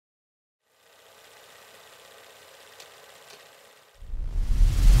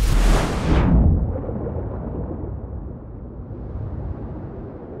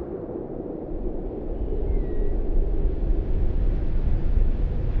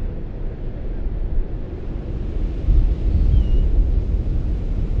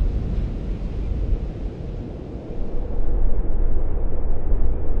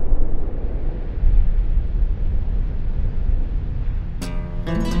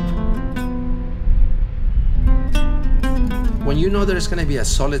When you know there's gonna be a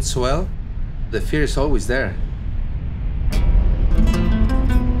solid swell, the fear is always there.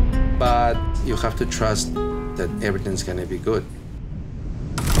 But you have to trust that everything's gonna be good.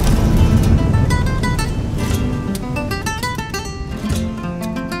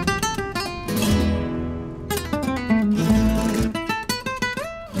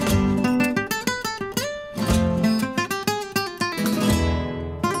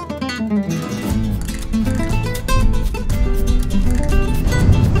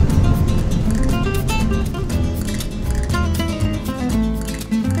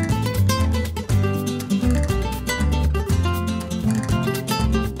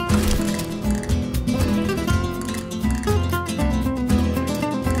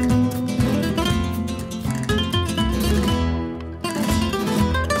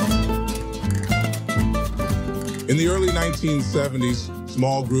 In the early 1970s,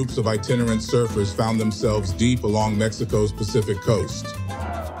 small groups of itinerant surfers found themselves deep along Mexico's Pacific coast.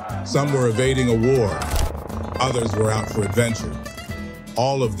 Some were evading a war, others were out for adventure.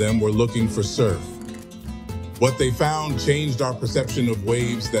 All of them were looking for surf. What they found changed our perception of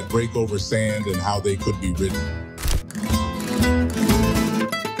waves that break over sand and how they could be ridden.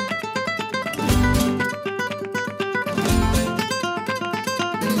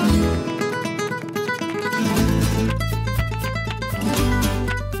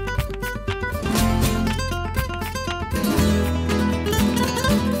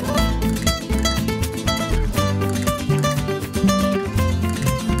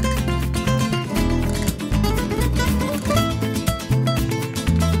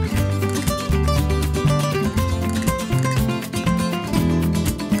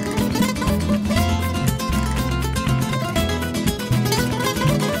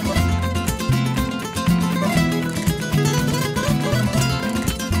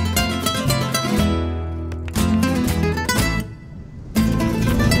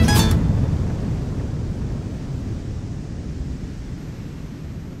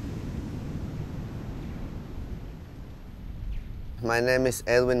 My name is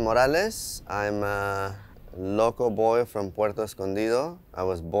Edwin Morales. I'm a local boy from Puerto Escondido. I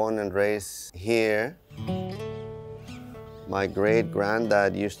was born and raised here. My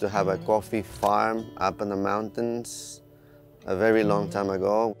great-granddad used to have a coffee farm up in the mountains a very long time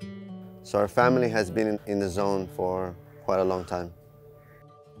ago. So our family has been in the zone for quite a long time.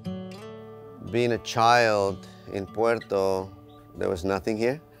 Being a child in Puerto, there was nothing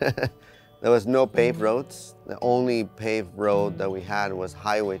here. There was no paved roads. The only paved road that we had was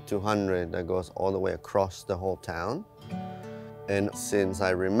Highway 200 that goes all the way across the whole town. And since I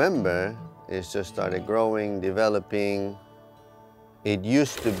remember, it's just started growing, developing. It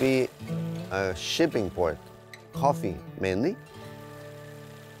used to be a shipping port, coffee mainly.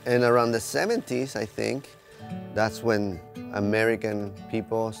 And around the 70s, I think, that's when American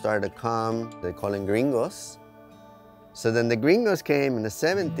people started to come. They call them gringos. So then the gringos came in the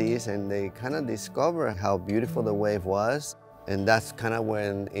 70s and they kind of discovered how beautiful the wave was. And that's kind of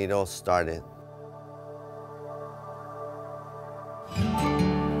when it all started.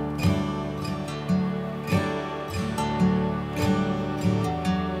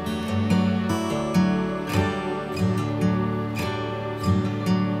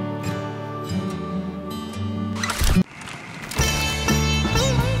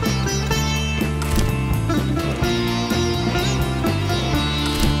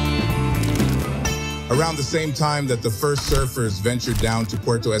 Around the same time that the first surfers ventured down to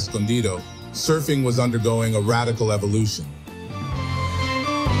Puerto Escondido, surfing was undergoing a radical evolution.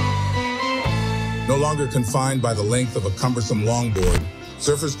 No longer confined by the length of a cumbersome longboard,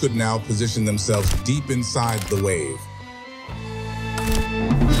 surfers could now position themselves deep inside the wave.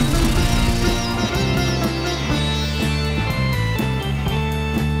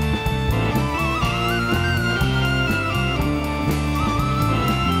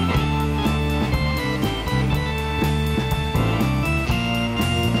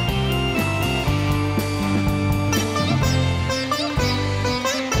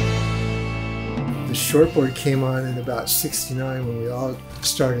 Shortboard came on in about '69 when we all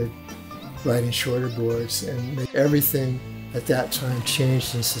started riding shorter boards, and everything at that time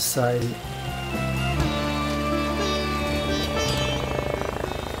changed in society.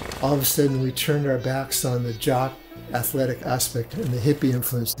 All of a sudden we turned our backs on the jock athletic aspect and the hippie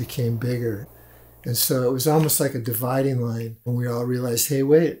influence became bigger. And so it was almost like a dividing line when we all realized, hey,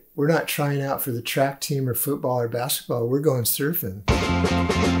 wait, we're not trying out for the track team or football or basketball, we're going surfing.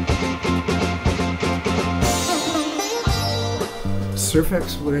 Surf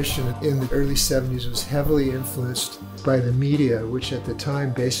exploration in the early 70s was heavily influenced by the media, which at the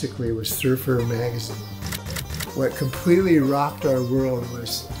time basically was Surfer magazine. What completely rocked our world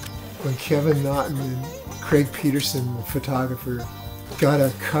was when Kevin Naughton and Craig Peterson, the photographer, got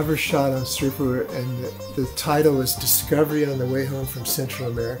a cover shot on Surfer, and the title was Discovery on the Way Home from Central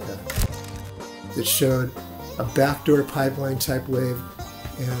America. It showed a backdoor pipeline type wave,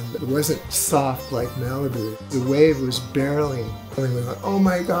 and it wasn't soft like Malibu. The wave was barreling. And we went, oh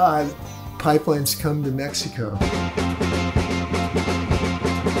my God, pipelines come to Mexico.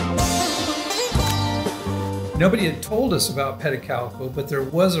 Nobody had told us about Pedicalco, but there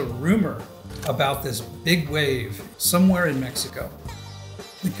was a rumor about this big wave somewhere in Mexico.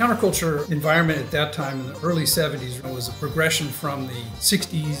 The counterculture environment at that time in the early 70s was a progression from the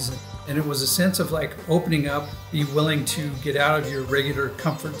 60s, and it was a sense of like opening up, be willing to get out of your regular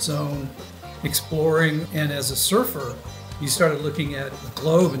comfort zone, exploring. And as a surfer, you started looking at the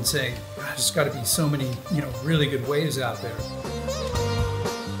globe and saying, God, there's got to be so many, really good waves out there.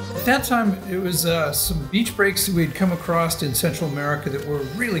 At that time, it was some beach breaks that we'd come across in Central America that were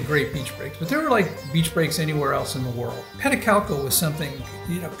really great beach breaks, but they were like beach breaks anywhere else in the world. Pedicalco was something,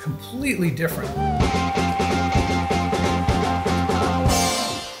 completely different.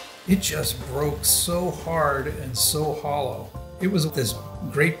 It just broke so hard and so hollow. It was this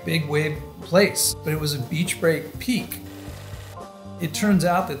great big wave place, but it was a beach break peak. It turns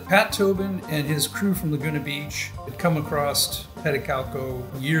out that Pat Tobin and his crew from Laguna Beach had come across Pedicalco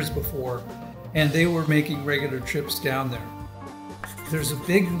years before, and they were making regular trips down there. There's a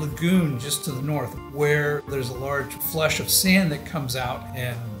big lagoon just to the north where there's a large flush of sand that comes out,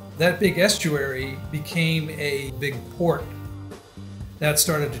 and that big estuary became a big port. That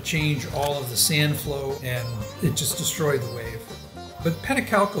started to change all of the sand flow, and it just destroyed the wave. But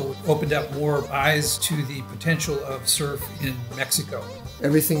Pedicalco opened up more eyes to the potential of surf in Mexico.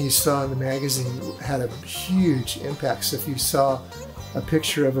 Everything you saw in the magazine had a huge impact. So if you saw a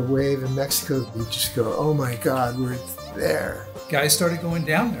picture of a wave in Mexico, you just go, oh my God, we're there. Guys started going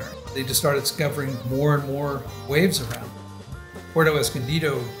down there. They just started discovering more and more waves around. Puerto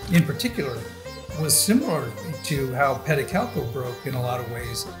Escondido in particular was similar to how Pedicalco broke in a lot of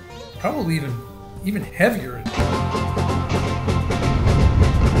ways, probably even heavier.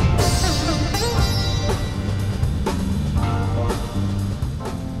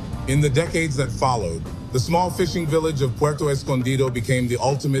 In the decades that followed, the small fishing village of Puerto Escondido became the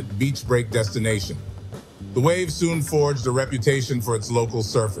ultimate beach break destination. The wave soon forged a reputation for its local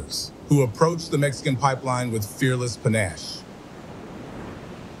surfers, who approached the Mexican pipeline with fearless panache.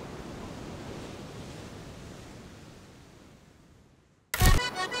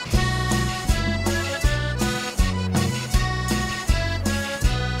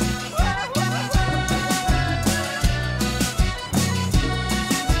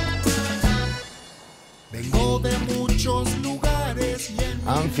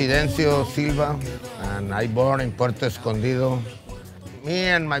 I'm Fidencio Silva, and I born in Puerto Escondido. Me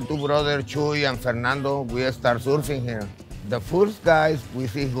and my two brothers, Chuy and Fernando, we start surfing here. The first guys we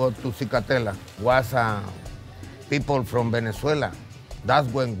see go to Zicatela was people from Venezuela. That's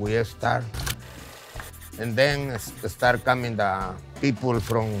when we start. And then start coming the people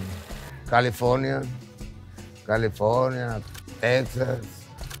from California, Texas.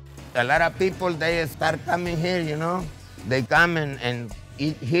 A lot of people, they start coming here, They come and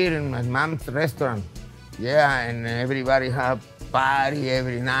eat here in my mom's restaurant. Yeah, and everybody have party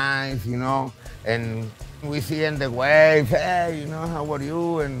every night, and we see in the wave, hey, how are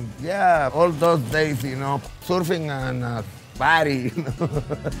you? And yeah, all those days, surfing and party,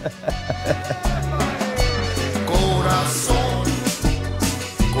 Corazón,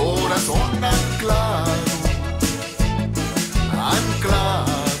 corazón anclado,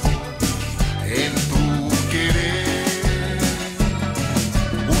 anclado en tu querer.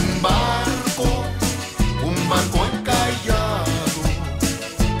 Un barco encallado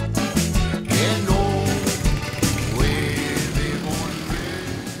que no puede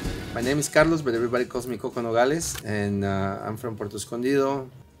volver. My name is Carlos, but everybody calls me Coco Nogales, and I'm from Puerto Escondido.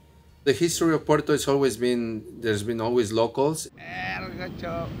 The history of Puerto has always been, there's been always locals.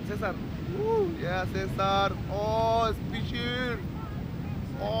 César. Yeah, César. Oh, it's fishing.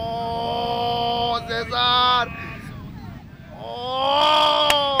 Oh, César. Oh.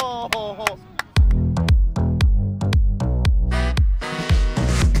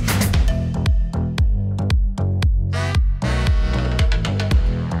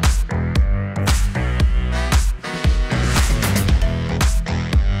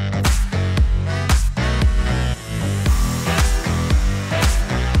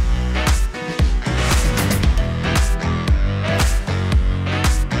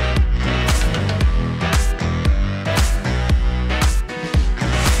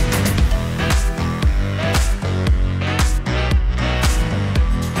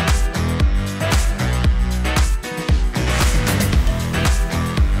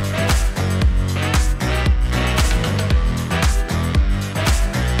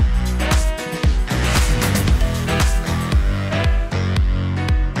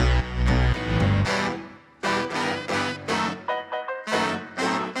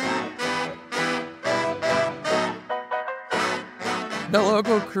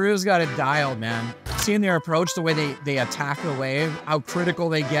 crew's got it dialed, man. Seeing their approach, the way they attack the wave, how critical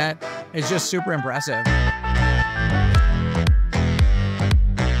they get, is just super impressive.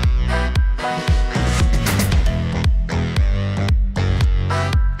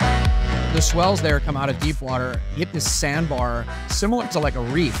 The swells there come out of deep water, hit this sandbar, similar to like a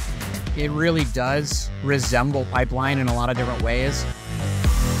reef. It really does resemble pipeline in a lot of different ways.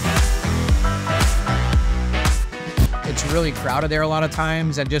 It's really crowded there a lot of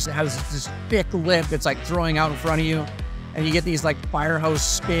times and just has this thick lip that's like throwing out in front of you. And you get these like fire hose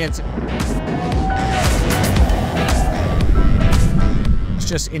spins. It's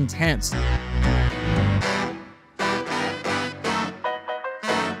just intense.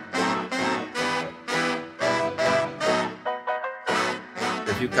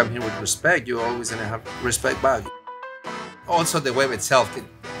 If you come here with respect, you're always gonna have respect back. Also, the wave itself can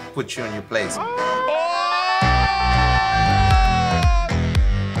put you in your place.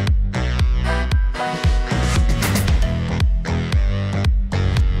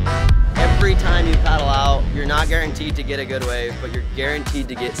 Every time you paddle out, you're not guaranteed to get a good wave, but you're guaranteed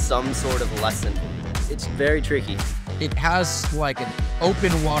to get some sort of lesson. It's very tricky. It has like an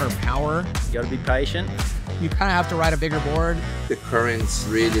open water power. You gotta be patient. You kind of have to ride a bigger board. The current's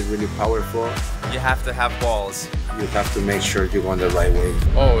really, really powerful. You have to have balls. You have to make sure you're on the right way.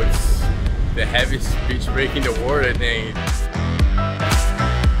 Oh, it's the heaviest beach break in the world, I think.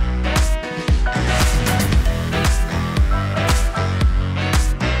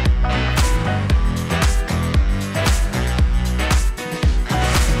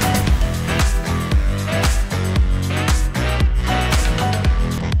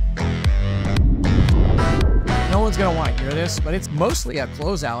 Gonna want to hear this, but it's mostly a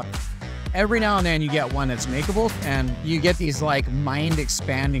closeout. Every now and then you get one that's makeable, and you get these like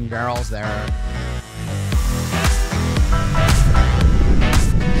mind-expanding barrels there.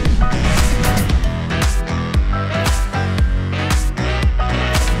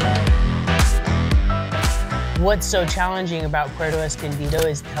 What's so challenging about Puerto Escondido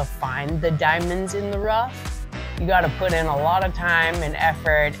is to find the diamonds in the rough. You got to put in a lot of time and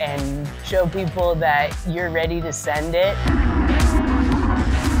effort and show people that you're ready to send it.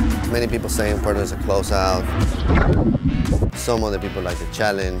 Many people say Puerto is a closeout. Some other people like the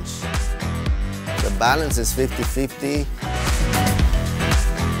challenge. The balance is 50-50.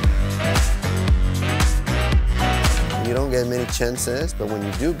 You don't get many chances, but when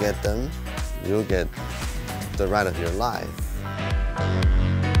you do get them, you'll get the ride of your life.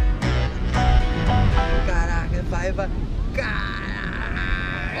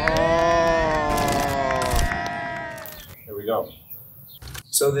 Here we go.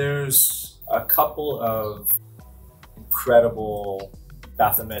 So there's a couple of incredible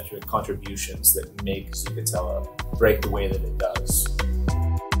bathymetric contributions that make Zicatela break the way that it does.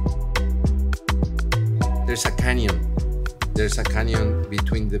 There's a canyon. There's a canyon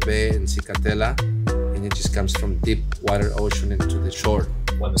between the bay and Zicatela, and it just comes from deep water ocean into the shore.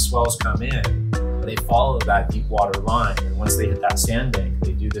 When the swells come in, they follow that deep water line, and once they hit that sandbank,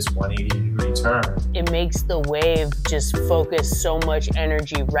 they do this 180-degree turn. It makes the wave just focus so much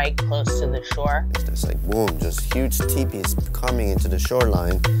energy right close to the shore. It's just like boom, just huge teepees coming into the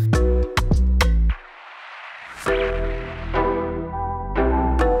shoreline.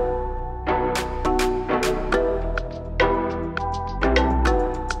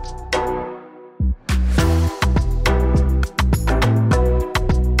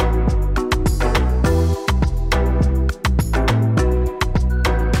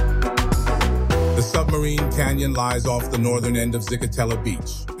 Canyon lies off the northern end of Zicatela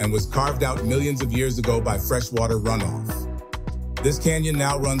Beach and was carved out millions of years ago by freshwater runoff. This canyon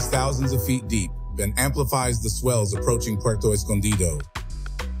now runs thousands of feet deep and amplifies the swells approaching Puerto Escondido.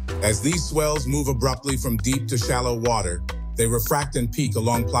 As these swells move abruptly from deep to shallow water, they refract and peak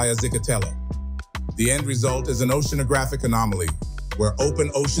along Playa Zicatela. The end result is an oceanographic anomaly, where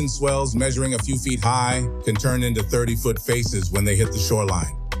open ocean swells measuring a few feet high can turn into 30-foot faces when they hit the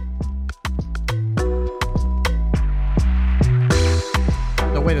shoreline.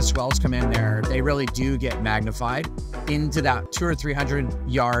 The way the swells come in there, they really do get magnified into that 200 or 300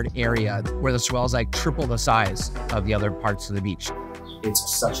 yard area where the swells like triple the size of the other parts of the beach.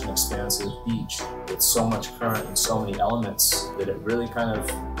 It's such an expansive beach with so much current and so many elements that it really kind of,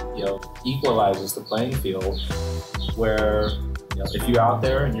 equalizes the playing field where, if you're out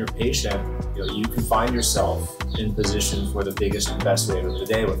there and you're patient, you can find yourself in position for the biggest and best wave of the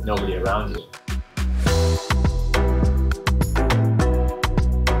day with nobody around you.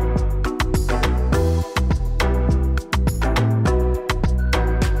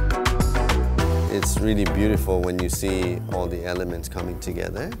 really beautiful when you see all the elements coming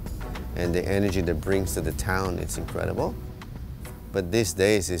together, and the energy that brings to the town, it's incredible. But these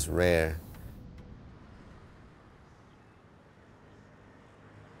days it's rare.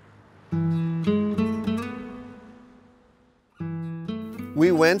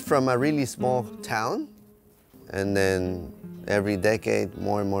 We went from a really small town, and then every decade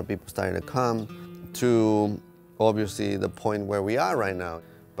more and more people started to come, to obviously the point where we are right now.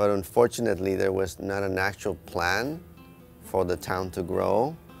 But unfortunately, there was not an actual plan for the town to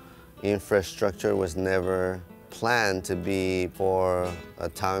grow. Infrastructure was never planned to be for a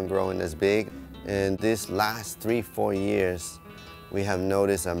town growing as big. And these last 3-4 years, we have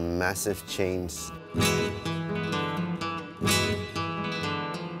noticed a massive change.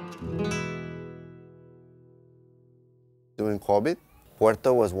 During COVID,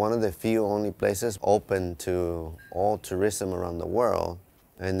 Puerto was one of the few only places open to all tourism around the world.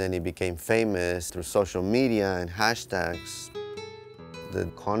 And then it became famous through social media and hashtags. The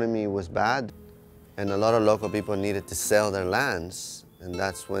economy was bad, and a lot of local people needed to sell their lands. And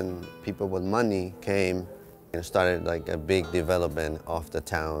that's when people with money came and started like a big development of the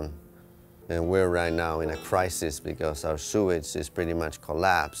town. And we're right now in a crisis because our sewage is pretty much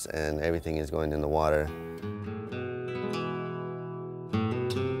collapsed and everything is going in the water.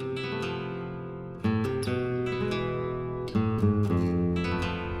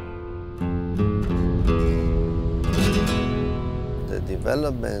 The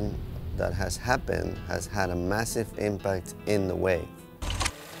development that has happened has had a massive impact in the wave.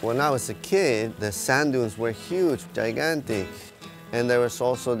 When I was a kid, the sand dunes were huge, gigantic. And there was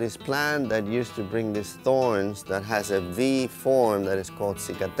also this plant that used to bring these thorns that has a V form that is called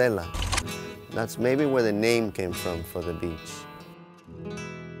Zicatela. That's maybe where the name came from for the beach.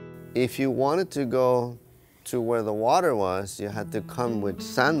 If you wanted to go to where the water was, you had to come with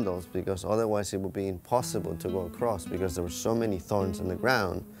sandals because otherwise it would be impossible to go across because there were so many thorns on the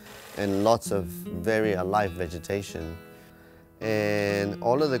ground and lots of very alive vegetation. And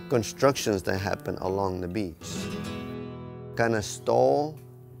all of the constructions that happened along the beach kind of stole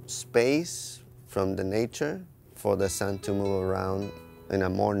space from the nature for the sand to move around in a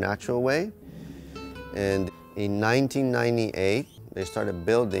more natural way. And in 1998, they started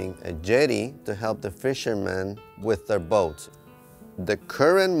building a jetty to help the fishermen with their boats. The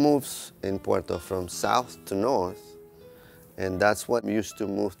current moves in Puerto from south to north, and that's what used to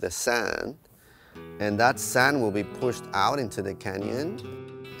move the sand. And that sand will be pushed out into the canyon,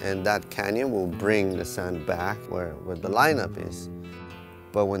 and that canyon will bring the sand back where the lineup is.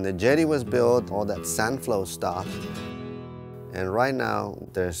 But when the jetty was built, all that sand flow stopped. And right now,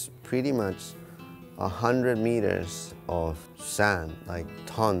 there's pretty much 100 meters of sand, like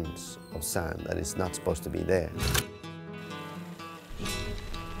tons of sand that is not supposed to be there.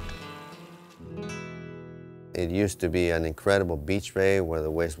 It used to be an incredible beach break where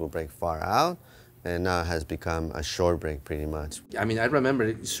the waves will break far out, and now it has become a shore break pretty much. I mean, I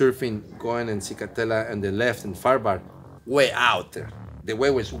remember surfing, going in Zicatela and the left and far bar, way out there. The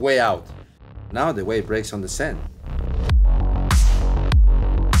wave was way out. Now the wave breaks on the sand.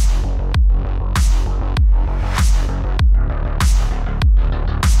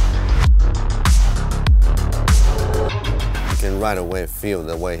 You can right away feel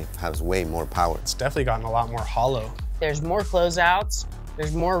the wave has way more power. It's definitely gotten a lot more hollow. There's more closeouts.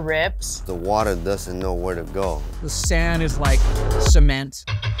 There's more rips. The water doesn't know where to go. The sand is like cement.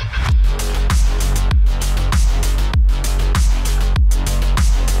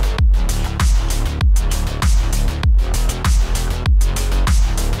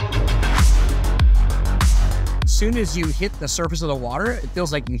 As soon as you hit the surface of the water, it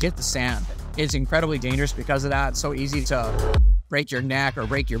feels like you hit the sand. It's incredibly dangerous because of that. It's so easy to break your neck or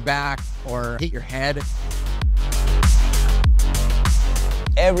break your back or hit your head.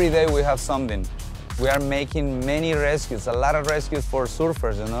 Every day we have something. We are making many rescues, a lot of rescues for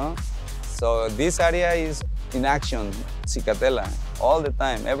surfers, you know? So this area is in action, Zicatela, all the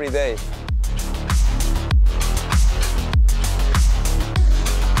time, every day.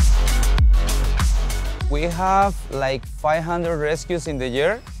 We have like 500 rescues in the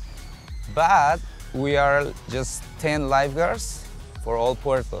year, but we are just 10 lifeguards for all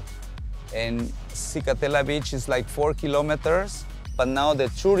Puerto. And Zicatela Beach is like 4 kilometers. But now the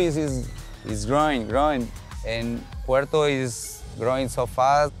tourism is growing, and Puerto is growing so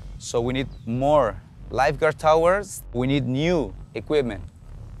fast, so we need more lifeguard towers. We need new equipment,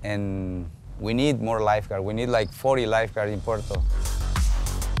 and we need more lifeguards. We need like 40 lifeguards in Puerto.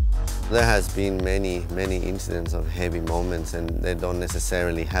 There has been many incidents of heavy moments, and they don't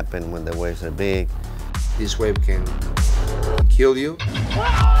necessarily happen when the waves are big. This wave can kill you.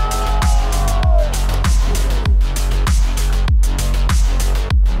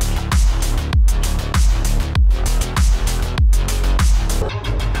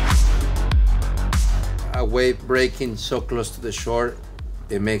 wave breaking so close to the shore,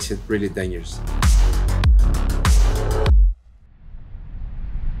 it makes it really dangerous.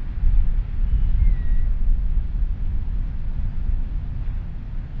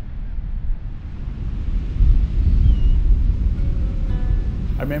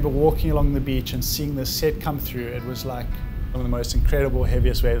 I remember walking along the beach and seeing the set come through. It was like one of the most incredible,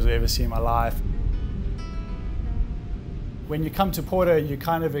 heaviest waves I've ever seen in my life. When you come to Puerto, you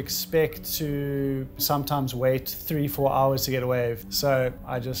kind of expect to sometimes wait 3-4 hours to get a wave. So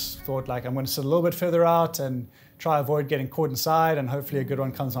I just thought, like, I'm going to sit a little bit further out and try to avoid getting caught inside, and hopefully a good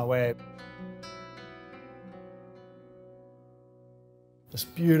one comes my way. This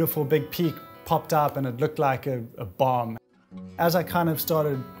beautiful big peak popped up and it looked like a bomb. As I kind of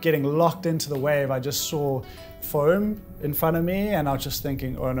started getting locked into the wave, I just saw foam in front of me and I was just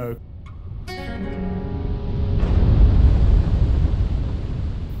thinking, oh no.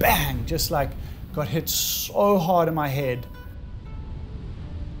 Bang! Just like got hit so hard in my head.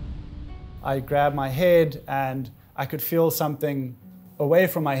 I grabbed my head and I could feel something away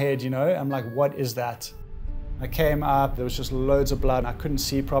from my head, you know? I'm like, what is that? I came up, there was just loads of blood and I couldn't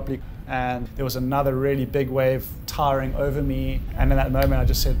see properly. And there was another really big wave towering over me. And in that moment, I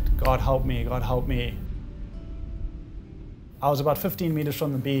just said, God help me, God help me. I was about 15 meters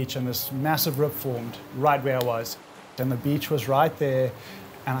from the beach and this massive rip formed right where I was. And the beach was right there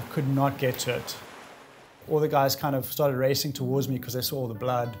and I could not get to it. All the guys kind of started racing towards me because they saw all the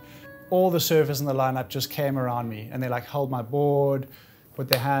blood. All the surfers in the lineup just came around me and they like held my board, put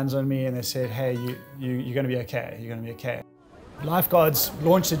their hands on me and they said, hey, you're gonna be okay, you're gonna be okay. Lifeguards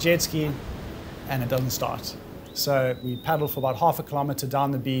launched a jet ski and it doesn't start. So we paddled for about half a kilometer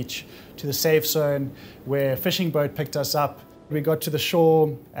down the beach to the safe zone where a fishing boat picked us up. We got to the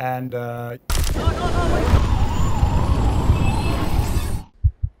shore and the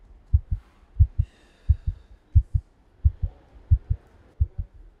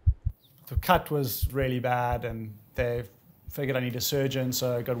cut was really bad and they figured I need a surgeon,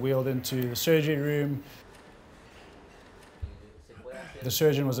 so I got wheeled into the surgery room. The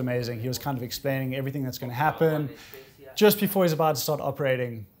surgeon was amazing. He was kind of explaining everything that's going to happen. Just before he's about to start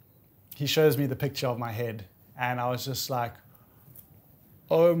operating, he shows me the picture of my head. And I was just like,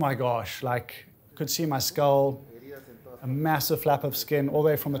 oh my gosh, like, could see my skull, a massive flap of skin all the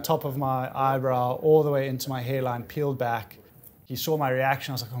way from the top of my eyebrow all the way into my hairline, peeled back. He saw my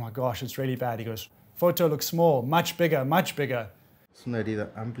reaction. I was like, oh my gosh, it's really bad. He goes, photo looks small, much bigger, much bigger. ¿Es una herida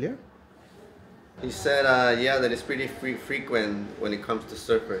amplia? He said, yeah, that it's pretty frequent when it comes to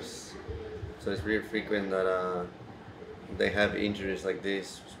surfers. So it's really frequent that they have injuries like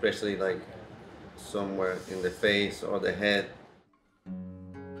this, especially like somewhere in the face or the head.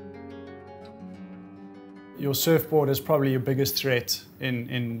 Your surfboard is probably your biggest threat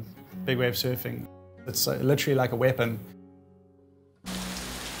in big wave surfing. It's literally like a weapon.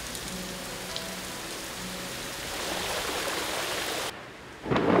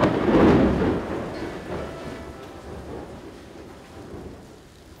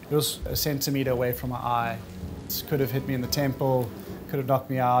 It was a centimeter away from my eye. It could have hit me in the temple, could have knocked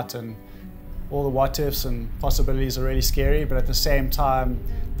me out, and all the what ifs and possibilities are really scary, but at the same time,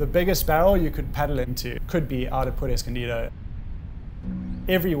 the biggest barrel you could paddle into could be out at Puerto Escondido.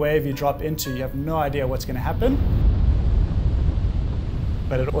 Every wave you drop into, you have no idea what's going to happen,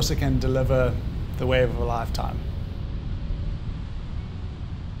 but it also can deliver the wave of a lifetime.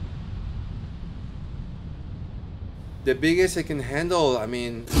 The biggest I can handle, I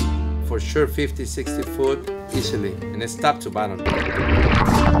mean, for sure 50, 60 foot easily, and it's top to bottom.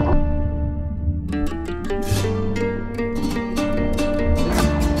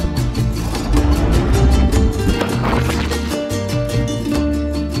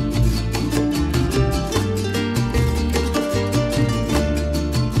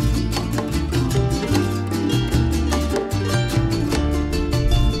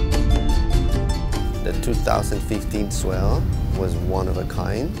 The 2015 swell was one of a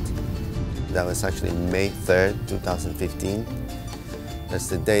kind. That was actually May 3rd, 2015. That's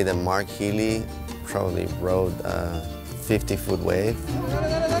the day that Mark Healy probably rode a 50-foot wave.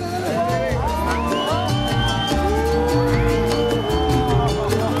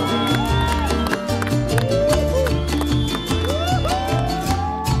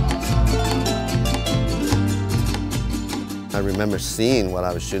 I remember seeing what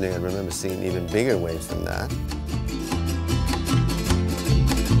I was shooting. I remember seeing even bigger waves than that.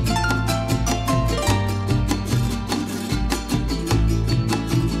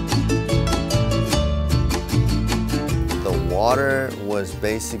 The water was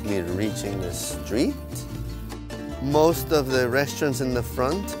basically reaching the street. Most of the restaurants in the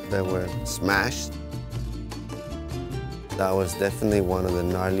front, they were smashed. That was definitely one of the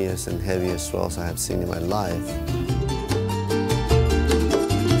gnarliest and heaviest swells I have seen in my life.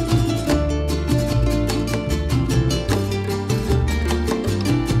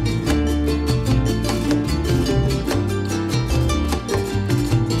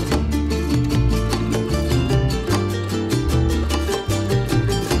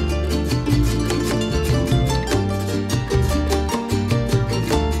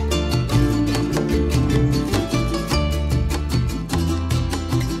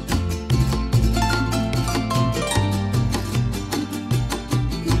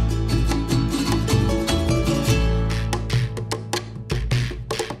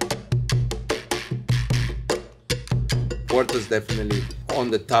 Puerto's definitely on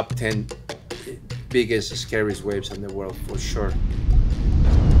the top 10 biggest, scariest waves in the world, for sure.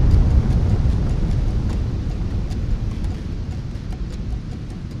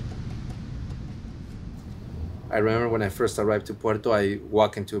 I remember when I first arrived to Puerto, I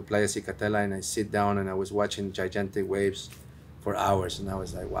walk into Playa Zicatela and I sit down and I was watching gigantic waves for hours, and I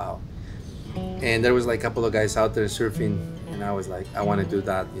was like, wow. And there was like a couple of guys out there surfing, and I was like, I want to do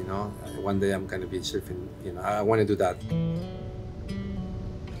that, you know. One day I'm going to be surfing, you know, I want to do that.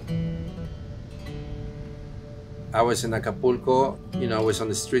 I was in Acapulco, you know, I was on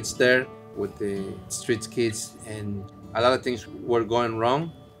the streets there with the street kids, and a lot of things were going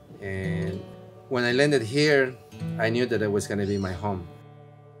wrong. And when I landed here, I knew that it was going to be my home.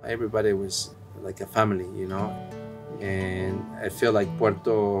 Everybody was like a family, you know, and I feel like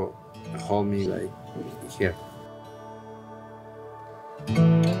Puerto hold me like here.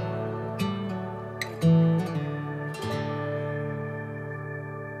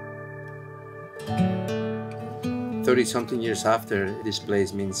 Something years after, this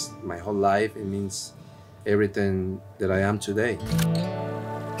place means my whole life. It means everything that I am today.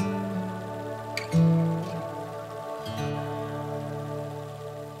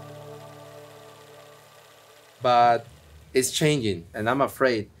 But it's changing, and I'm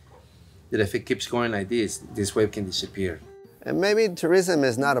afraid that if it keeps going like this wave can disappear. And maybe tourism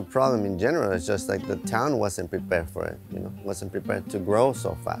is not a problem in general, it's just like the town wasn't prepared for it, you know, wasn't prepared to grow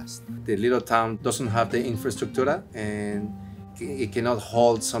so fast. The little town doesn't have the infrastructure, and it cannot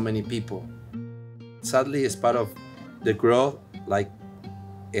hold so many people. Sadly, it's part of the growth, like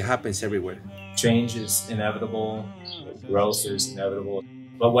it happens everywhere. Change is inevitable, growth is inevitable.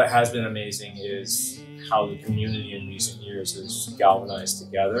 But what has been amazing is how the community in recent years has galvanized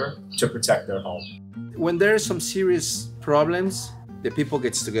together to protect their home. When there are some serious problems, the people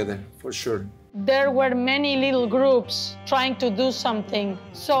get together, for sure. There were many little groups trying to do something.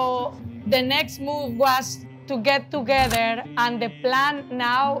 So the next move was to get together, and the plan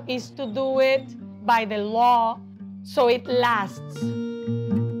now is to do it by the law so it lasts.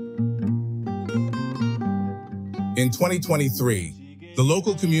 In 2023, the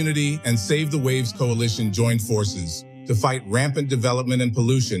local community and Save the Waves Coalition joined forces to fight rampant development and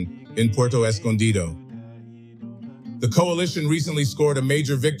pollution in Puerto Escondido. The coalition recently scored a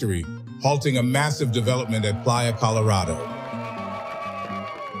major victory, halting a massive development at Playa Colorado.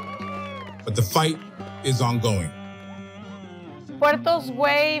 But the fight is ongoing. Puerto's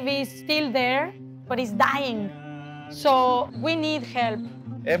wave is still there, but it's dying. So we need help.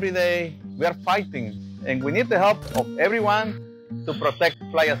 Every day we are fighting, and we need the help of everyone to protect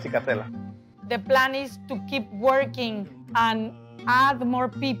Playa Zicatela. The plan is to keep working and add more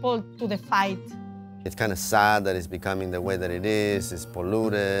people to the fight. It's kind of sad that it's becoming the way that it is. It's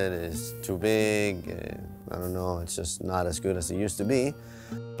polluted, it's too big. I don't know, it's just not as good as it used to be.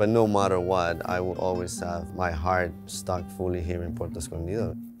 But no matter what, I will always have my heart stuck fully here in Puerto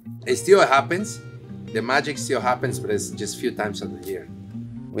Escondido. It still happens. The magic still happens, but it's just a few times of the year.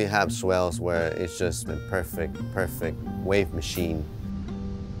 We have swells where it's just a perfect wave machine.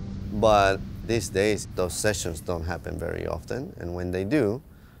 But these days, those sessions don't happen very often. And when they do,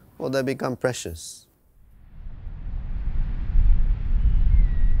 well, they become precious.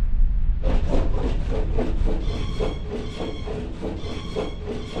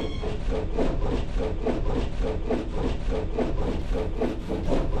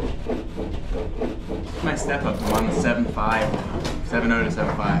 My step up, I'm on the 7.5 now. 7.0 to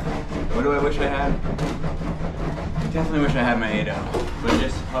 7.5. What do I wish I had? Definitely wish I had my 8.0. But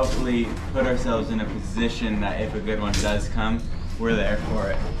just hopefully put ourselves in a position that if a good one does come, we're there for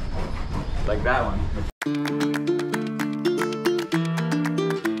it. Like that one.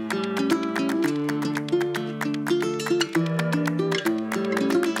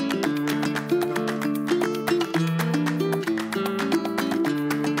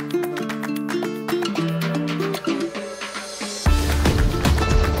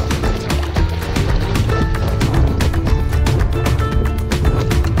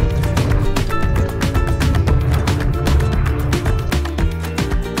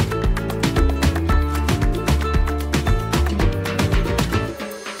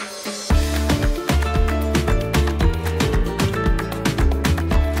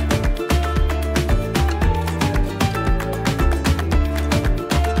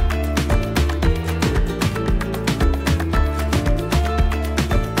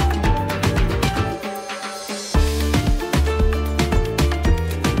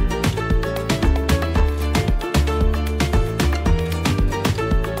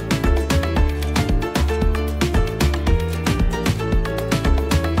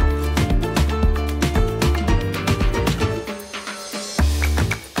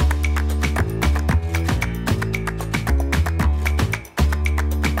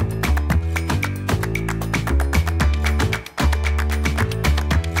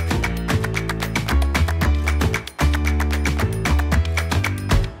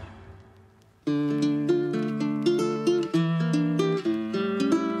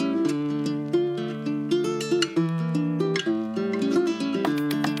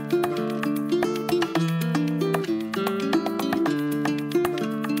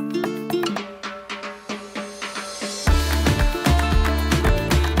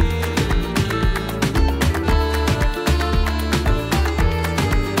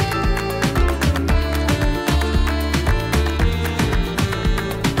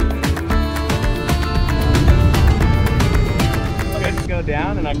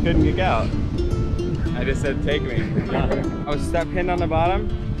 and I couldn't get out. I just said, take me. I was stuck pinned on the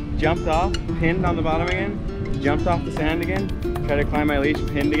bottom, jumped off, pinned on the bottom again, jumped off the sand again, tried to climb my leash,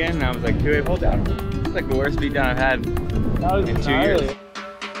 pinned again, and I was like, 2-wave hold down. It's like the worst beat down I've had in 2 years.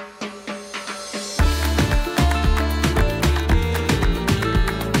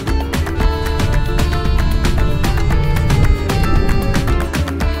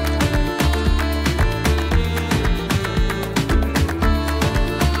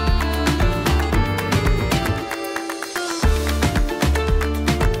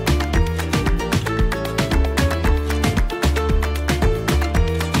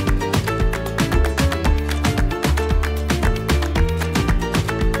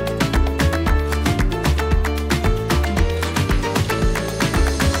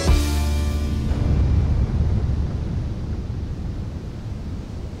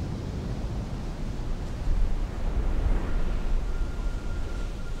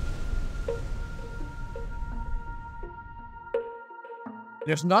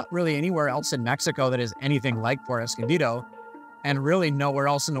 There's not really anywhere else in Mexico that is anything like Puerto Escondido, and really nowhere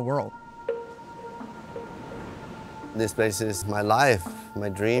else in the world. This place is my life, my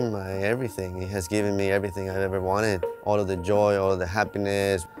dream, my everything. It has given me everything I've ever wanted. All of the joy, all of the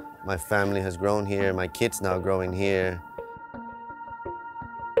happiness. My family has grown here, my kids now growing here.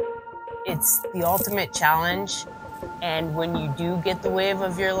 It's the ultimate challenge, and when you do get the wave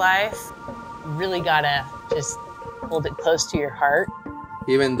of your life, you really gotta just hold it close to your heart.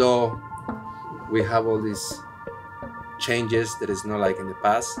 Even though we have all these changes that is not like in the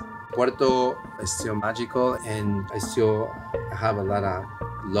past, Puerto is still magical, and I still have a lot of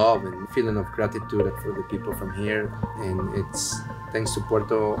love and feeling of gratitude for the people from here. And it's thanks to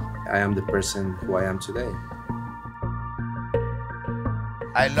Puerto, I am the person who I am today.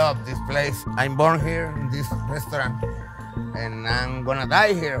 I love this place. I'm born here in this restaurant, and I'm gonna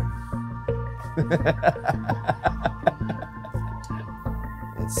die here.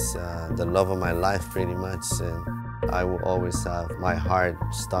 It's the love of my life, pretty much, and I will always have my heart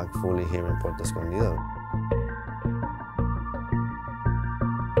stuck fully here in Puerto Escondido.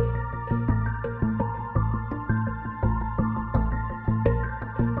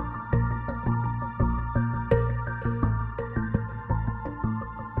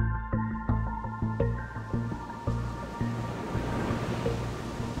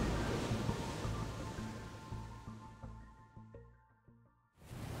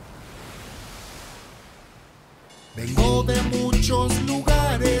 Vengo de muchos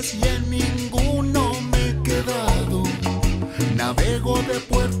lugares y en ninguno me he quedado. Navego de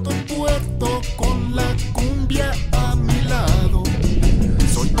puerto en puerto con la cumbia a mi lado.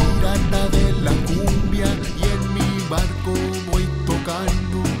 Soy pirata de la cumbia y en mi barco voy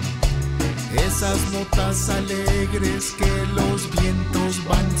tocando esas notas alegres que los vientos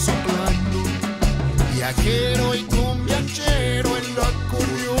van soplando. Viajero y cumbianchero, el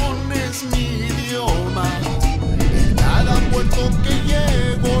acordeón es mi idioma. Cada puerto que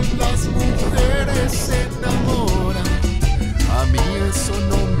llego las mujeres se enamoran. A mí eso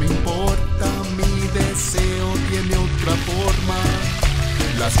no me importa, mi deseo tiene otra forma.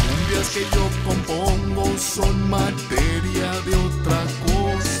 Las cumbias que yo compongo son materia de otra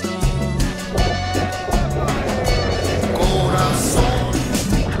cosa. Corazón,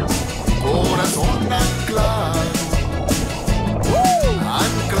 corazón anclado,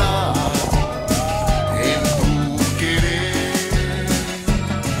 anclado.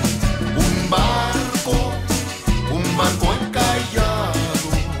 Barco encallado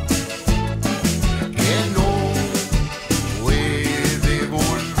que no puede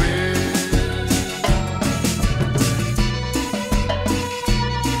volver.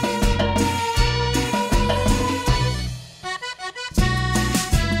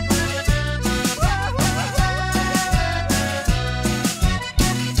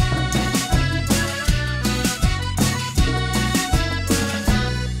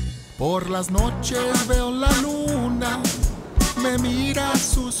 Por las noches veo la luna, me mira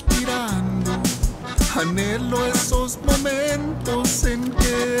suspirando. Anhelo esos momentos en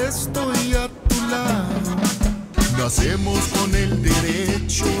que estoy a tu lado. Nacemos con el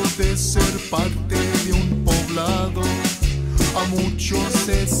derecho de ser parte de un poblado. A muchos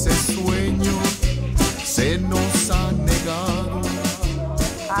ese sueño se nos ha negado.